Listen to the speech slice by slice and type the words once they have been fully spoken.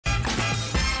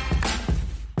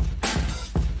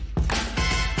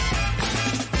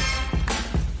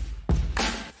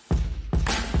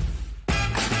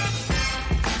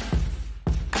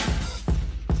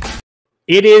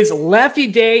It is lefty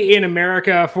day in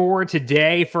America for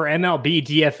today for MLB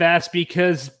DFS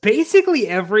because basically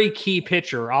every key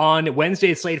pitcher on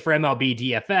Wednesday's slate for MLB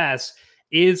DFS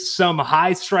is some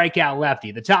high strikeout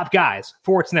lefty. The top guys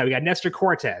for tonight, we got Nestor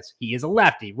Cortes. He is a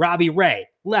lefty. Robbie Ray,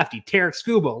 lefty. Tarik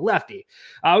Skubal, lefty.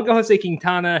 We'll go Jose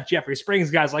Quintana, Jeffrey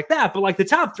Springs, guys like that. But like the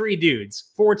top three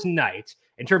dudes for tonight,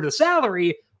 in terms of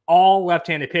salary, all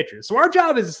left-handed pitchers. So our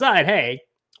job is to decide, hey,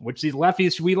 which of these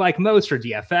lefties should we like most for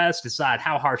DFS, decide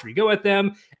how hard should we go at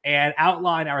them, and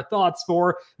outline our thoughts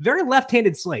for very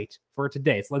left-handed slate for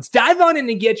today. So let's dive on in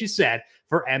and get you set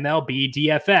for MLB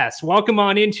DFS. Welcome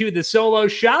on into the solo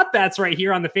shot. That's right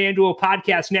here on the FanDuel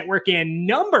Podcast Network and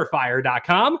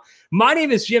numberfire.com. My name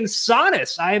is Jim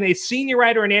Sonis. I am a senior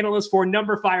writer and analyst for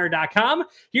numberfire.com,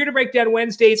 here to break down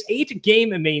Wednesday's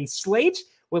 8-game main slate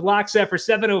with lock set for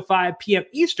 7:05 p.m.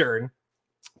 Eastern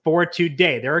for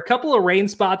today. There are a couple of rain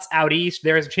spots out east.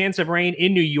 There is a chance of rain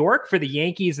in New York for the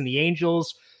Yankees and the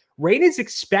Angels. Rain is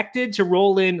expected to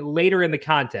roll in later in the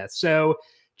contest, so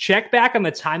check back on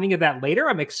the timing of that later.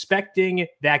 I'm expecting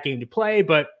that game to play,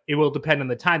 but it will depend on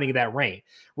the timing of that rain.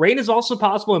 Rain is also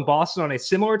possible in Boston on a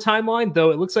similar timeline,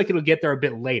 though it looks like it'll get there a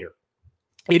bit later.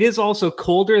 It is also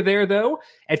colder there, though,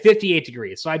 at 58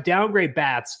 degrees, so I downgrade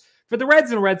bats for the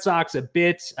Reds and Red Sox a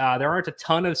bit. There aren't a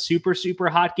ton of super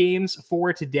hot games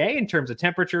for today in terms of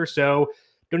temperature, so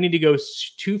don't need to go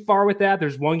too far with that.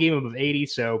 There's one game above 80,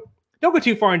 so don't go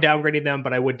too far in downgrading them,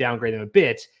 but I would downgrade them a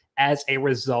bit as a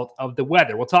result of the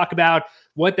weather. We'll talk about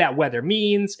what that weather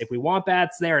means, if we want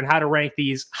bats there, and how to rank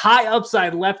these high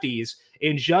upside lefties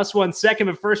in just 1 second.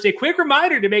 But first, a quick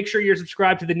reminder to make sure you're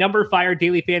subscribed to the Number Fire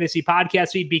Daily Fantasy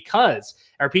Podcast feed, because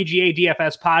our PGA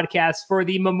DFS podcast for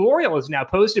the Memorial is now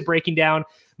posted, breaking down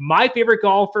my favorite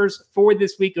golfers for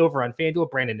this week over on FanDuel.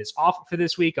 Brandon is off for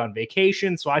this week on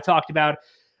vacation, so I talked about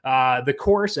the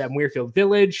course at Muirfield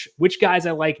Village, which guys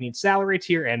I like, need salary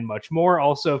tier, and much more.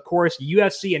 Also, of course,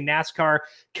 UFC and NASCAR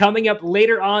coming up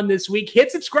later on this week.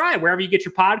 Hit subscribe wherever you get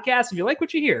your podcasts. If you like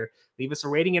what you hear, leave us a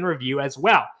rating and review as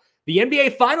well. The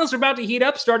NBA Finals are about to heat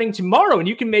up starting tomorrow, and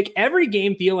you can make every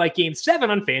game feel like Game 7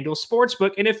 on FanDuel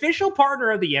Sportsbook, an official partner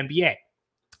of the NBA.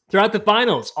 Throughout the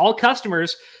finals, all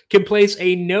customers can place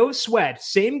a no-sweat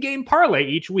same-game parlay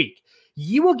each week.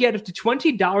 You will get up to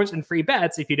 $20 in free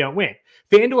bets if you don't win.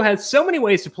 FanDuel has so many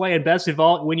ways to play, and best of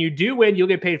all, when you do win, you'll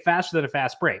get paid faster than a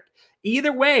fast break.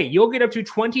 Either way, you'll get up to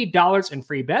 $20 in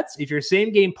free bets if your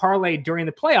same-game parlay during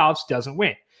the playoffs doesn't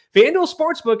win. FanDuel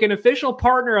Sportsbook, an official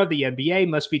partner of the NBA,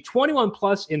 must be 21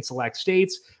 plus in select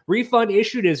states. Refund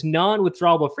issued as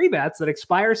non-withdrawable free bets that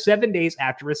expire 7 days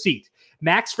after receipt.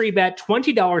 Max free bet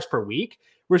 $20 per week.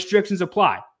 Restrictions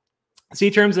apply. See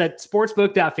terms at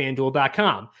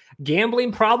sportsbook.fanduel.com.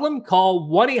 Gambling problem? Call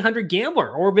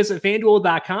 1-800-GAMBLER or visit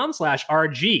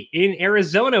fanduel.com/RG. In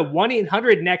Arizona,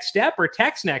 1-800-NEXT-STEP or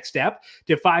text NEXT STEP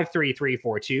to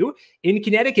 53342. In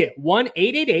Connecticut,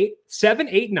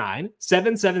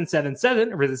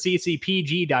 1-888-789-7777 or visit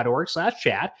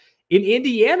ccpg.org/chat. In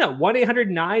Indiana,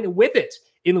 1-800-9-WITH-IT.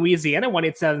 In Louisiana,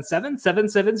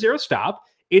 1-877-770-STOP.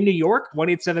 In New York,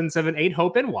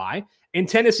 1-877-8-HOPE-NY. In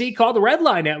Tennessee, call the Red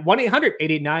Line at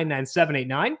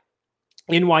 1-800-889-9789.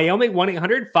 In Wyoming,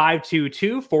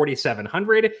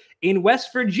 1-800-522-4700. In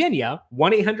West Virginia,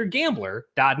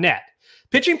 1-800-GAMBLER.net.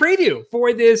 Pitching preview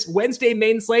for this Wednesday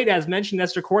main slate. As mentioned,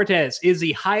 Nestor Cortes is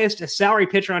the highest salary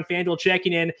pitcher on FanDuel,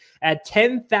 checking in at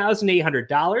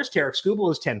 $10,800. Tarik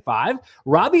Skubal is $10,500.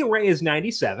 Robbie Ray is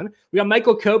 $97,000. We got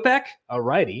Michael Kopech, a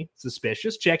righty,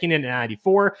 suspicious, checking in at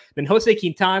 $94,000. Then Jose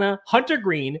Quintana, Hunter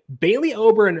Green, Bailey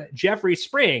Ober, and Jeffrey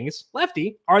Springs,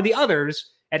 lefty, are the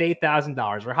others at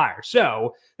 $8,000 or higher.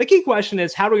 So the key question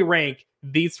is, how do we rank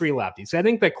these three lefties? I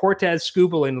think that Cortes,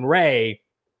 Skubal, and Ray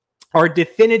are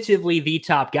definitively the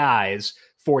top guys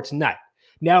for tonight.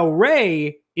 Now,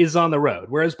 Ray is on the road,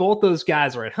 whereas both those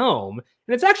guys are at home.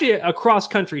 And it's actually a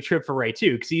cross-country trip for Ray,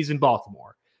 too, because he's in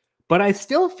Baltimore. But I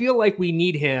still feel like we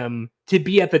need him to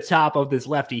be at the top of this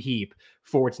lefty heap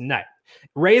for tonight.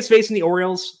 Ray is facing the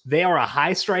Orioles. They are a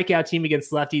high strikeout team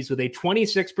against lefties with a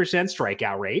 26%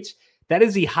 strikeout rate. That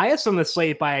is the highest on the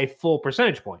slate by a full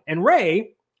percentage point. And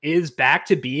Ray is back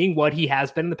to being what he has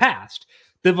been in the past.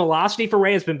 The velocity for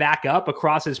Ray has been back up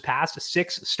across his past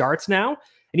 6 starts now,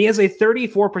 and he has a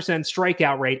 34%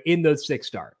 strikeout rate in those 6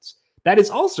 starts. That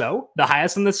is also the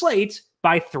highest on the slate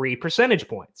by 3 percentage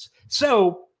points.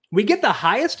 So we get the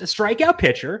highest strikeout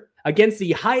pitcher against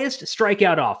the highest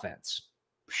strikeout offense.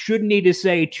 Shouldn't need to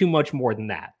say too much more than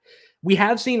that. We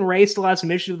have seen Ray still have some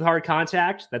issues with hard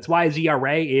contact. That's why his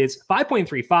ERA is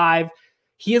 5.35.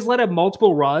 He has let up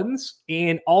multiple runs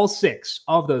in all 6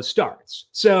 of those starts.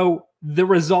 So the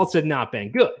results have not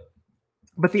been good.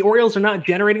 But the Orioles are not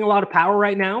generating a lot of power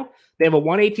right now. They have a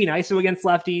 118 ISO against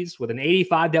lefties with an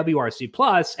 85 WRC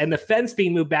plus, and the fence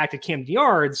being moved back to Camden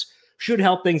Yards should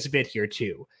help things a bit here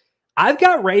too. I've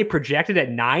got Ray projected at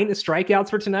 9 strikeouts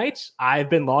for tonight. I've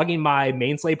been logging my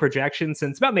main slate projection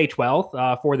since about May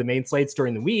 12th for the main slates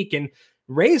during the week, and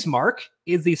Ray's mark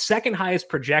is the second highest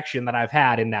projection that I've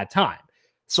had in that time.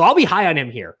 So I'll be high on him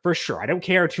here for sure. I don't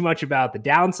care too much about the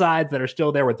downsides that are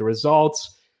still there with the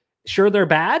results. Sure, they're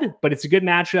bad, but it's a good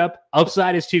matchup.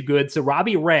 Upside is too good. So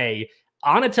Robbie Ray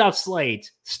on a tough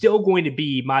slate, still going to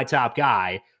be my top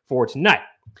guy for tonight.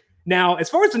 Now, as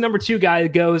far as the number 2 guy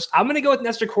goes, I'm going to go with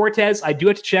Nestor Cortes. I do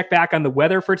have to check back on the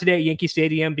weather for today at Yankee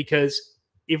Stadium because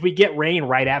if we get rain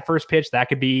right at first pitch, that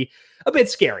could be a bit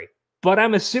scary. But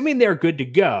I'm assuming they're good to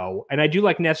go, and I do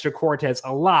like Nestor Cortes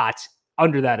a lot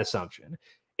under that assumption.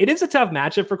 It is a tough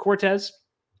matchup for Cortes.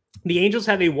 The Angels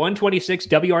have a 126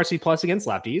 WRC plus against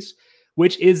lefties,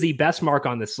 which is the best mark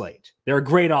on the slate. They're a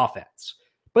great offense,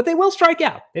 but they will strike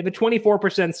out. They have a 24%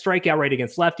 strikeout rate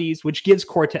against lefties, which gives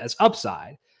Cortes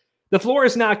upside. The floor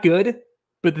is not good,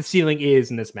 but the ceiling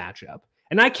is in this matchup,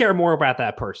 and I care more about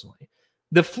that personally.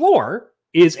 The floor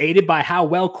is aided by how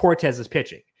well Cortes is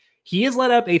pitching. He has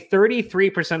let up a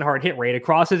 33% hard hit rate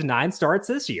across his 9 starts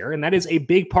this year, and that is a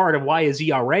big part of why his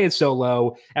ERA is so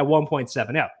low at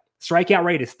 1.70. Strikeout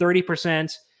rate is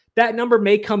 30%. That number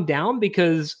may come down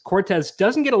because Cortes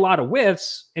doesn't get a lot of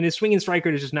whiffs, and his swinging strike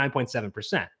rate is just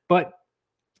 9.7%. But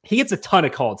he gets a ton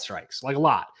of called strikes, like a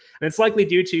lot. And it's likely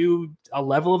due to a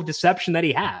level of deception that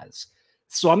he has.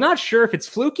 So I'm not sure if it's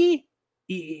fluky,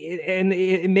 and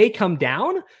it may come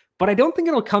down, but I don't think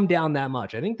it'll come down that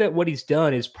much. I think that what he's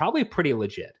done is probably pretty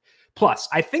legit. Plus,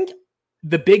 I think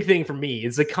the big thing for me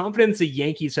is the confidence the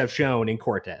Yankees have shown in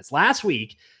Cortes. Last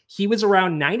week, he was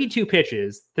around 92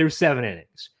 pitches through 7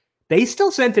 innings. They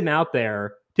still sent him out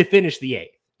there to finish the 8th.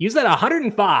 He was at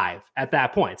 105 at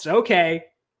that point. So, okay,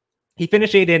 he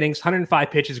finished 8 innings, 105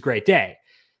 pitches, great day.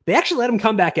 They actually let him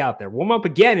come back out there, warm up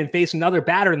again, and face another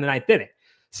batter in the 9th inning.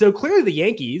 So clearly the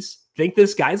Yankees think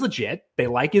this guy's legit. They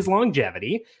like his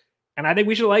longevity. And I think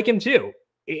we should like him too.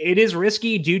 It is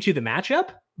risky due to the matchup,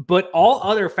 but all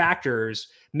other factors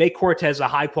make Cortes a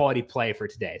high-quality play for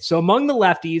today. So among the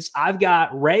lefties, I've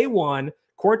got Ray 1,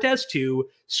 Cortes 2,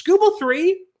 Skubal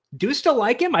 3. Do still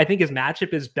like him. I think his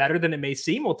matchup is better than it may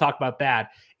seem. We'll talk about that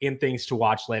in things to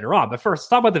watch later on. But first, let's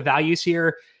talk about the values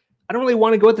here. I don't really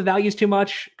want to go with the values too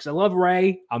much because I love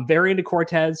Ray. I'm very into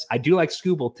Cortes. I do like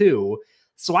Skubal too.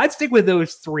 So I'd stick with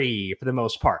those 3 for the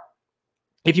most part.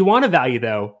 If you want a value,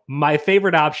 though, my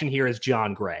favorite option here is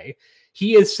John Gray.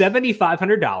 He is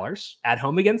 $7,500 at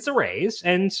home against the Rays,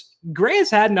 and Gray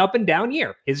has had an up and down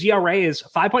year. His ERA is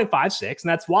 5.56, and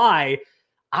that's why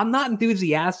I'm not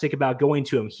enthusiastic about going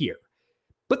to him here.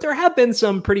 But there have been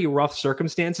some pretty rough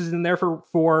circumstances in there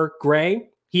for Gray.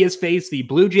 He has faced the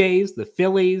Blue Jays, the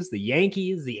Phillies, the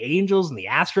Yankees, the Angels, and the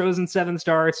Astros in 7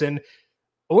 starts, and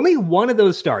only one of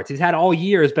those starts he's had all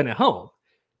year has been at home.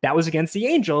 That was against the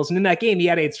Angels, and in that game, he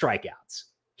had 8 strikeouts.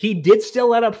 He did still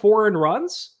let up 4 earned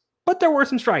runs, but there were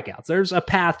some strikeouts. There's a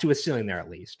path to a ceiling there, at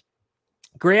least.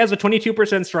 Gray has a 22%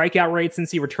 strikeout rate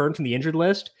since he returned from the injured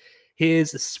list.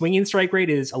 His swinging strike rate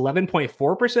is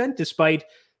 11.4%, despite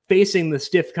facing the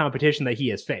stiff competition that he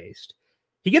has faced.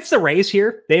 He gets the Rays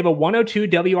here. They have a 102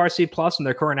 WRC plus in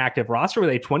their current active roster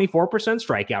with a 24%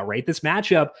 strikeout rate. This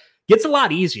matchup gets a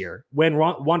lot easier when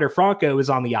Wander Franco is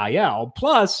on the IL.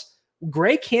 Plus,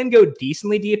 Gray can go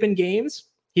decently deep in games.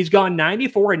 He's gone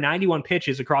 94 and 91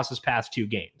 pitches across his past 2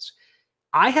 games.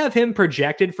 I have him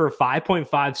projected for 5.5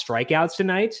 strikeouts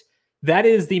tonight. That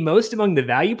is the most among the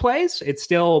value plays. It's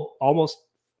still almost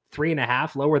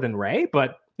 3.5 lower than Ray,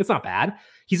 but it's not bad.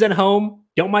 He's at home.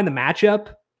 Don't mind the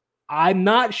matchup. I'm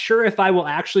not sure if I will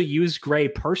actually use Gray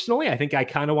personally. I think I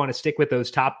kind of want to stick with those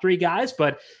top 3 guys,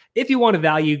 but if you want a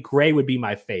value, Gray would be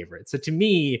my favorite. So to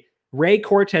me, Ray,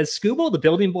 Cortes, Skubal, the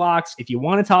building blocks. If you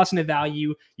want to toss in a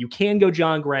value, you can go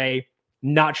John Gray.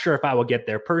 Not sure if I will get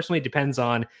there personally. Depends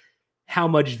on how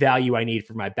much value I need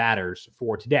for my batters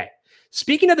for today.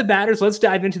 Speaking of the batters, let's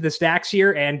dive into the stacks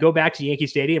here and go back to Yankee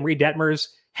Stadium. Reed Detmers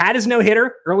had his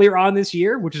no-hitter earlier on this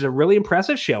year, which is a really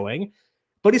impressive showing,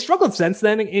 but he struggled since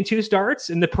then in 2 starts,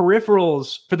 and the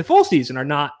peripherals for the full season are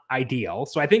not ideal.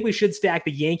 So I think we should stack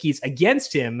the Yankees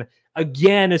against him,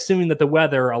 again, assuming that the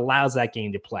weather allows that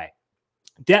game to play.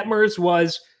 Detmers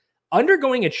was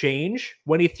undergoing a change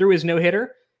when he threw his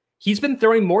no-hitter. He's been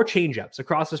throwing more changeups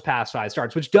across his past 5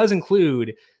 starts, which does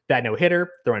include that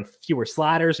no-hitter, throwing fewer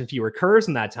sliders and fewer curves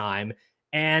in that time.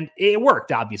 And it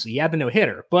worked, obviously. He had the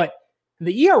no-hitter. But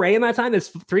the ERA in that time is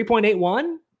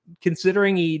 3.81,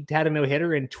 considering he had a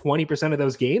no-hitter in 20% of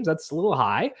those games. That's a little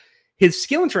high. His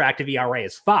skill interactive ERA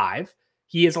is 5.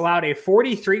 He has allowed a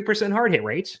 43% hard hit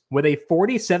rate with a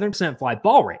 47% fly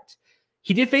ball rate.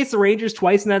 He did face the Rangers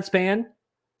twice in that span.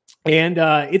 And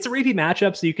it's a repeat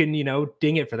matchup, so you can,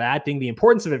 ding it for that, ding the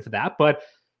importance of it for that. But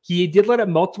he did let up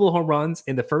multiple home runs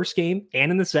in the first game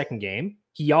and in the second game.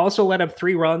 He also let up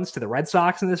 3 runs to the Red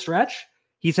Sox in the stretch.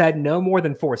 He's had no more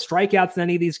than 4 strikeouts in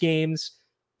any of these games.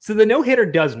 So the no-hitter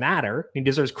does matter. He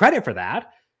deserves credit for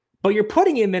that. But you're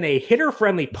putting him in a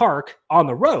hitter-friendly park on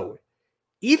the road.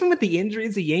 Even with the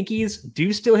injuries, the Yankees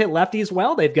do still hit lefties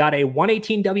well. They've got a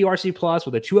 118 WRC plus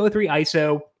with a 203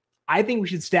 ISO. I think we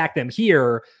should stack them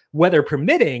here, weather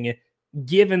permitting,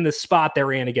 given the spot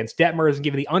they're in against Detmers and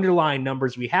given the underlying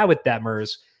numbers we have with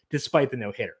Detmers, despite the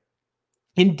no-hitter.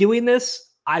 In doing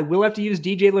this, I will have to use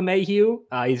DJ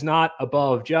LeMahieu. He's not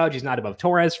above Judge. He's not above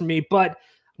Torres for me, but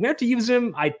I'm going to have to use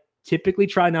him. I typically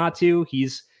try not to.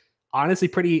 He's honestly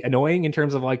pretty annoying in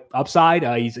terms of upside.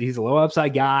 He's a low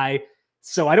upside guy.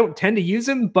 So I don't tend to use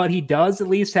him, but he does at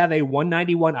least have a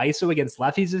 191 ISO against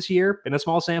lefties this year in a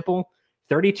small sample,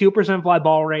 32% fly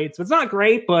ball rate. So it's not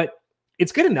great, but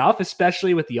it's good enough,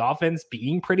 especially with the offense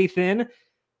being pretty thin.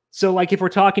 So if we're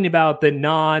talking about the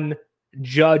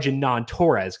non-Judge and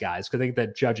non-Torres guys, because I think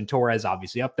that Judge and Torres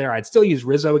obviously up there, I'd still use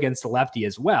Rizzo against the lefty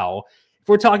as well. If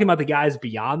we're talking about the guys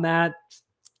beyond that,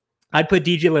 I'd put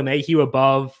DJ LeMahieu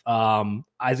above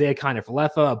Isaiah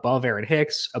Kiner-Falefa, above Aaron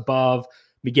Hicks, above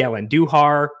Miguel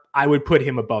Andujar. I would put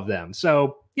him above them.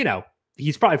 So,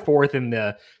 he's probably 4th in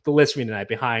the list for me tonight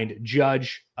behind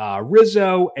Judge,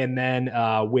 Rizzo, and then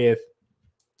with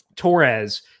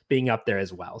Torres being up there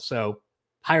as well. So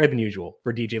higher than usual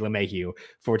for DJ LeMahieu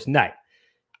for tonight.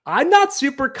 I'm not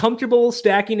super comfortable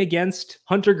stacking against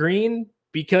Hunter Green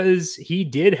because he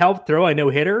did help throw a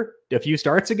no-hitter a few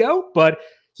starts ago, but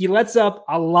he lets up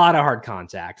a lot of hard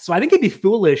contact. So I think it'd be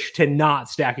foolish to not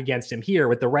stack against him here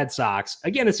with the Red Sox,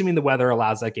 again, assuming the weather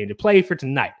allows that game to play for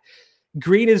tonight.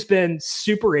 Green has been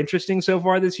super interesting so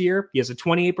far this year. He has a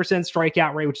 28%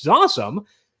 strikeout rate, which is awesome,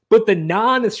 but the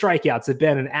non-strikeouts have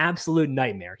been an absolute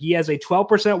nightmare. He has a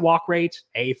 12% walk rate,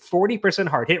 a 40%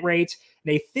 hard hit rate,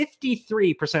 and a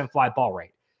 53% fly ball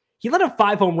rate. He let up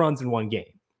 5 home runs in one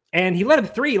game, and he let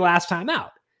up 3 last time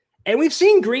out. And we've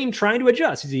seen Green trying to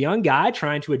adjust. He's a young guy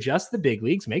trying to adjust to the big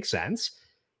leagues. Makes sense.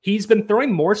 He's been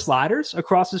throwing more sliders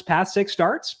across his past 6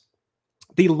 starts.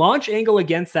 The launch angle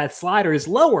against that slider is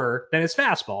lower than his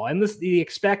fastball, and the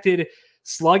expected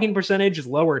slugging percentage is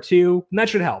lower too, and that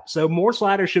should help. So more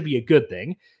sliders should be a good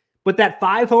thing. But that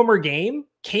 5-homer game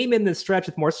came in this stretch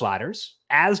with more sliders,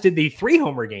 as did the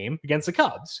 3-homer game against the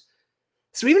Cubs.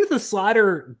 So even if the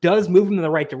slider does move him in the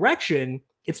right direction,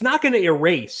 it's not going to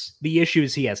erase the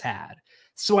issues he has had.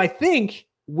 So I think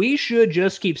we should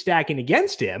just keep stacking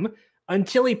against him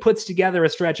until he puts together a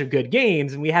stretch of good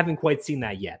games, and we haven't quite seen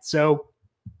that yet. So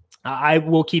I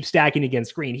will keep stacking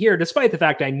against Green here, despite the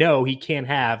fact I know he can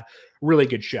have really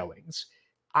good showings.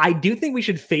 I do think we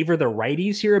should favor the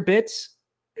righties here a bit.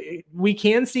 We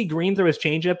can see Green throw his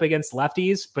changeup against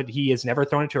lefties, but he has never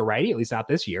thrown it to a righty, at least not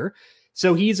this year.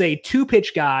 So he's a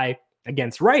 2-pitch guy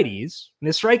against righties, and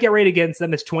his strikeout rate against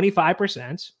them is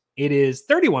 25%. It is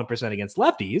 31% against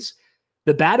lefties.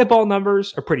 The batted ball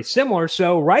numbers are pretty similar,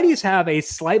 so righties have a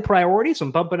slight priority, so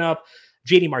I'm bumping up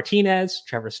JD Martinez,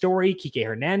 Trevor Story, Kike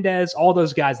Hernandez, all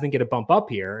those guys I think get a bump up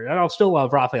here. And I'll still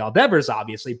love Rafael Devers,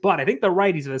 obviously, but I think the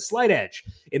righties have a slight edge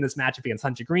in this matchup against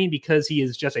Hunter Green because he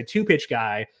is just a 2-pitch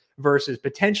guy versus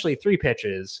potentially 3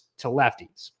 pitches to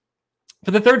lefties.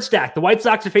 For the third stack, the White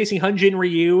Sox are facing Hyun-Jin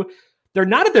Ryu. They're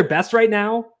not at their best right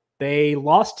now. They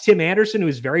lost Tim Anderson, who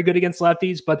is very good against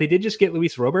lefties, but they did just get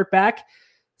Luis Robert back.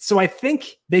 So I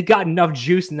think they've got enough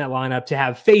juice in that lineup to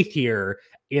have faith here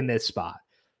in this spot.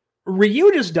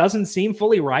 Ryu just doesn't seem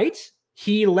fully right.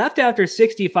 He left after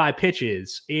 65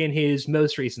 pitches in his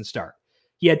most recent start.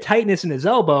 He had tightness in his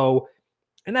elbow,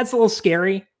 and that's a little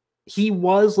scary. He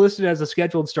was listed as a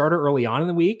scheduled starter early on in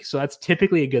the week, so that's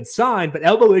typically a good sign, but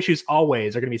elbow issues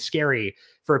always are going to be scary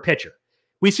for a pitcher.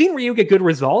 We've seen Ryu get good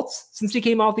results since he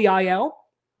came off the IL,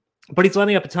 but he's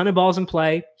letting up a ton of balls in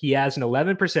play. He has an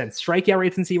 11% strikeout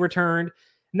rate since he returned,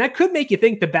 and that could make you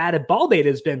think the batted ball data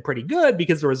has been pretty good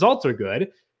because the results are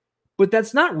good. But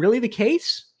that's not really the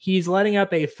case. He's letting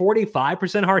up a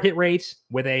 45% hard hit rate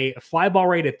with a fly ball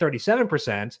rate at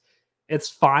 37%. It's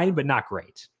fine, but not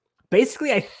great.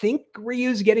 Basically, I think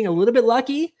Ryu's getting a little bit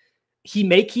lucky. He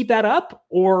may keep that up,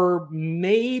 or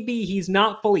maybe he's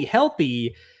not fully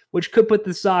healthy, which could put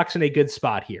the Sox in a good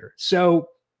spot here. So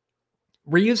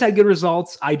Ryu's had good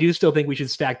results. I do still think we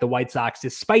should stack the White Sox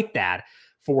despite that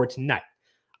for tonight.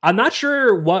 I'm not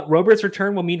sure what Robert's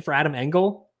return will mean for Adam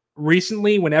Engel.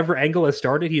 recently, whenever Engel has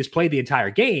started, he has played the entire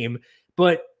game.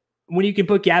 But when you can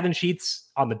put Gavin Sheets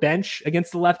on the bench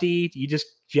against the lefty, you just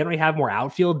generally have more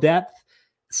outfield depth.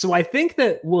 So I think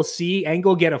that we'll see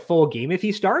Engel get a full game if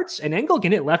he starts, and Engel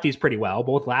can hit lefties pretty well,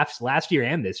 both last year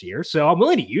and this year. So I'm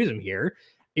willing to use him here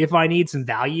if I need some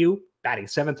value batting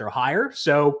 7th or higher.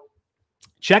 So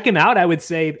check him out. I would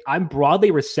say I'm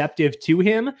broadly receptive to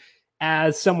him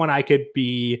as someone I could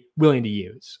be willing to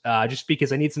use, just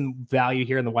because I need some value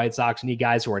here in the White Sox. I need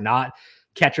guys who are not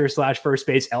catcher/first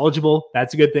base eligible.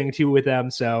 That's a good thing too with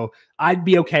them. So I'd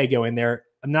be okay going there.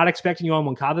 I'm not expecting Yohan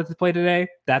Moncada to play today.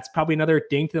 That's probably another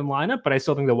ding to the lineup, but I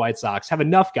still think the White Sox have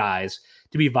enough guys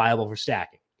to be viable for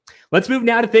stacking. Let's move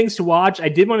now to things to watch. I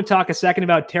did want to talk a second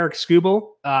about Tarik Skubal.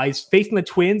 He's facing the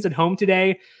Twins at home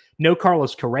today. No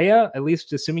Carlos Correa, at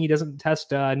least assuming he doesn't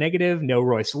test negative. No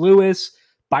Royce Lewis.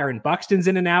 Byron Buxton's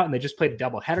in and out, and they just played a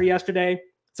doubleheader yesterday.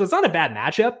 So it's not a bad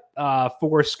matchup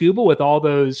for Skubal with all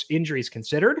those injuries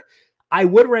considered. I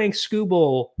would rank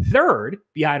Skubal 3rd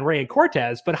behind Ray and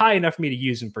Cortes, but high enough for me to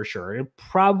use him for sure. It'll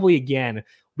probably, again,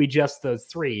 be just those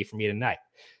 3 for me tonight.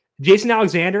 Jason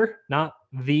Alexander, not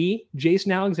the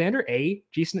Jason Alexander,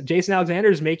 Jason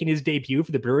Alexander is making his debut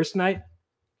for the Brewers tonight.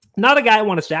 Not a guy I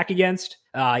want to stack against.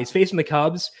 He's facing the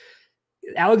Cubs.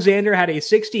 Alexander had a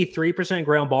 63%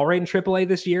 ground ball rate in AAA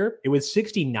this year. It was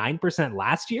 69%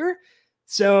 last year.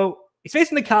 So he's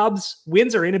facing the Cubs.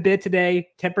 Winds are in a bit today.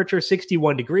 Temperature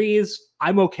 61 degrees.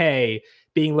 I'm okay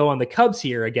being low on the Cubs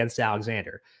here against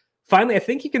Alexander. Finally, I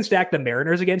think you can stack the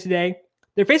Mariners again today.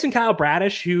 They're facing Kyle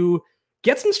Bradish, who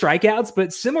gets some strikeouts,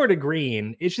 but similar to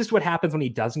Green, it's just what happens when he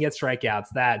doesn't get strikeouts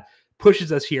that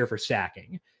pushes us here for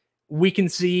stacking. We can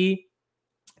see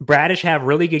Bradish have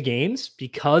really good games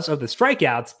because of the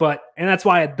strikeouts, and that's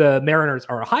why the Mariners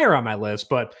are higher on my list,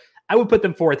 but I would put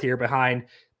them 4th here behind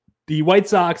the White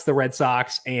Sox, the Red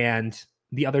Sox, and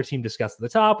the other team discussed at the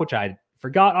top, which I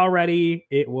forgot already.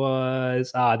 It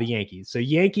was the Yankees. So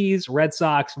Yankees, Red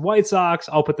Sox, White Sox.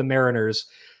 I'll put the Mariners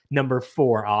number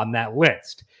 4 on that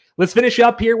list. Let's finish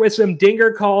up here with some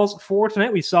dinger calls for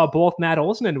tonight. We saw both Matt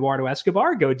Olson and Eduardo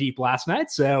Escobar go deep last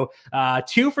night. So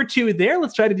 2 for 2 there.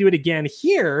 Let's try to do it again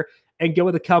here and go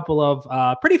with a couple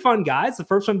of pretty fun guys. The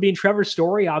first one being Trevor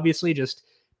Story, obviously just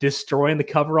destroying the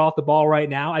cover off the ball right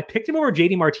now. I picked him over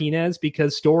JD Martinez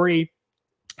because Story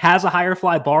has a higher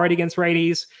fly ball rate against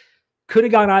righties. Could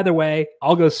have gone either way.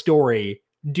 I'll go Story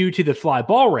due to the fly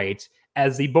ball rate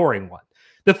as the boring one.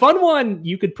 The fun one,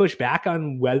 you could push back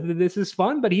on whether this is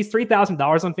fun, but he's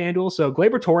 $3,000 on FanDuel. So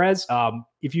Gleyber Torres,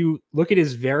 if you look at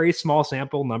his very small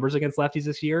sample numbers against lefties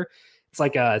this year, it's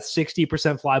like a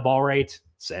 60% fly ball rate.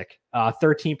 Sick.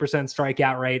 13%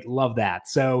 strikeout rate. Love that.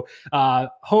 So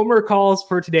homer calls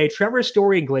for today, Trevor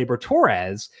Story and Gleyber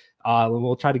Torres.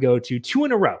 We'll try to go to 2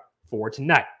 in a row for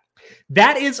tonight.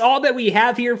 That is all that we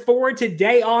have here for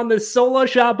today on the Solo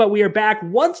Shot, but we are back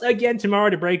once again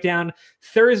tomorrow to break down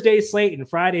Thursday slate and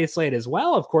Friday slate as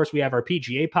well. Of course, we have our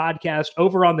PGA podcast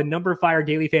over on the Number Fire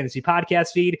Daily Fantasy Podcast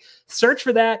feed. Search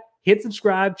for that, hit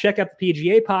subscribe, check out the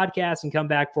PGA podcast, and come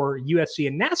back for UFC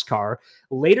and NASCAR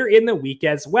later in the week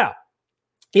as well.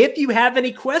 If you have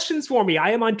any questions for me,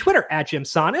 I am on Twitter at Jim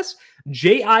Sannes,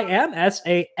 JimSannes.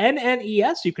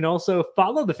 You can also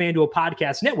follow the FanDuel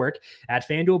Podcast Network at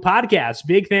FanDuel Podcast.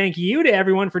 Big thank you to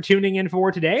everyone for tuning in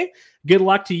for today. Good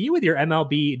luck to you with your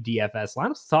MLB DFS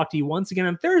lineups. Talk to you once again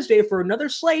on Thursday for another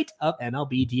slate of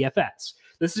MLB DFS.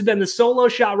 This has been the Solo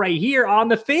Shot right here on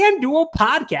the FanDuel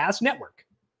Podcast Network.